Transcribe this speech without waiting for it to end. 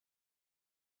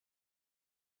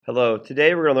Hello,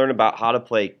 today we're going to learn about how to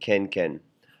play KenKen.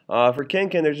 For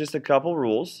KenKen, there's just a couple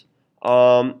rules.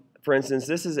 For instance,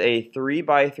 this is a 3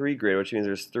 by 3 grid, which means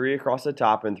there's 3 across the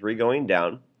top and 3 going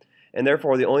down. And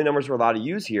therefore, the only numbers we're allowed to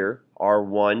use here are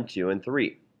 1, 2, and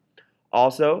 3.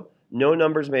 Also, no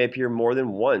numbers may appear more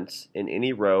than once in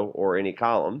any row or any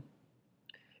column.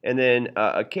 And then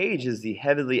a cage is the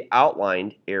heavily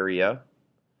outlined area.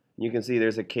 You can see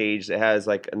there's a cage that has,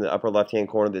 like, in the upper left-hand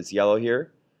corner that's yellow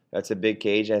here. That's a big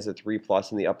cage. It has a 3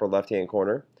 plus in the upper left-hand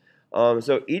corner.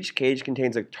 So each cage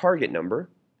contains a target number,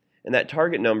 and that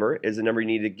target number is the number you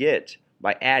need to get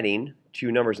by adding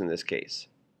 2 numbers in this case.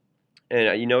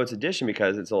 And you know it's addition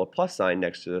because it's a little plus sign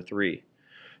next to the 3.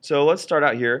 So let's start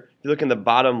out here. If you look in the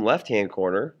bottom left-hand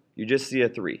corner, you just see a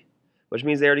 3, which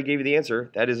means they already gave you the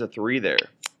answer. That is a 3 there.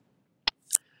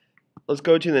 Let's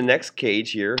go to the next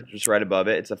cage here, just right above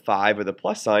it. It's a 5 with a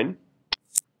plus sign.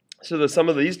 So the sum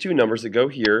of these 2 numbers that go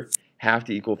here have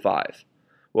to equal 5.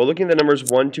 Well, looking at the numbers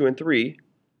 1, 2, and 3,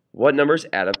 what numbers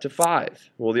add up to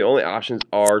 5? Well, the only options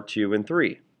are 2 and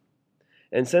 3.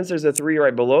 And since there's a 3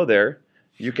 right below there,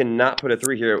 you cannot put a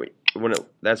 3 here.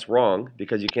 That's wrong,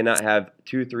 because you cannot have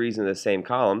 2 3s in the same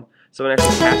column. So it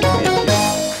actually has to be a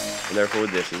 2. And therefore,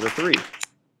 this is a 3.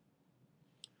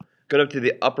 Going up to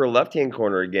the upper left-hand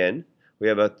corner again, we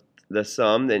have the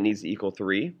sum that needs to equal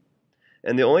 3.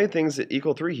 And the only things that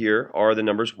equal 3 here are the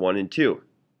numbers 1 and 2.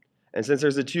 And since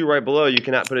there's a 2 right below, you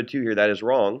cannot put a 2 here. That is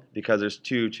wrong, because there's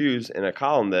 2 2's in a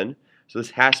column then. So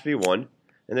this has to be 1,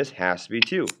 and this has to be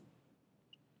 2.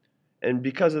 And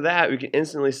because of that, we can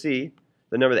instantly see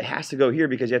the number that has to go here,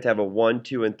 because you have to have a 1,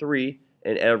 2, and 3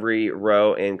 in every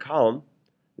row and column.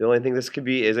 The only thing this could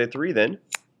be is a 3 then.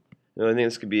 The only thing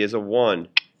this could be is a 1. And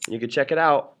you can check it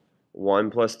out. 1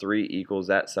 plus 3 equals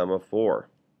that sum of 4.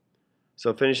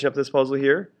 So finishing up this puzzle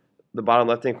here, the bottom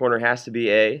left-hand corner has to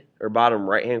be or bottom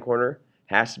right-hand corner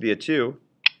has to be a 2,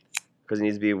 because it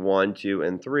needs to be 1, 2,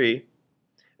 and 3.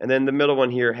 And then the middle one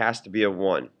here has to be a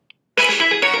 1.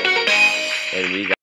 And we got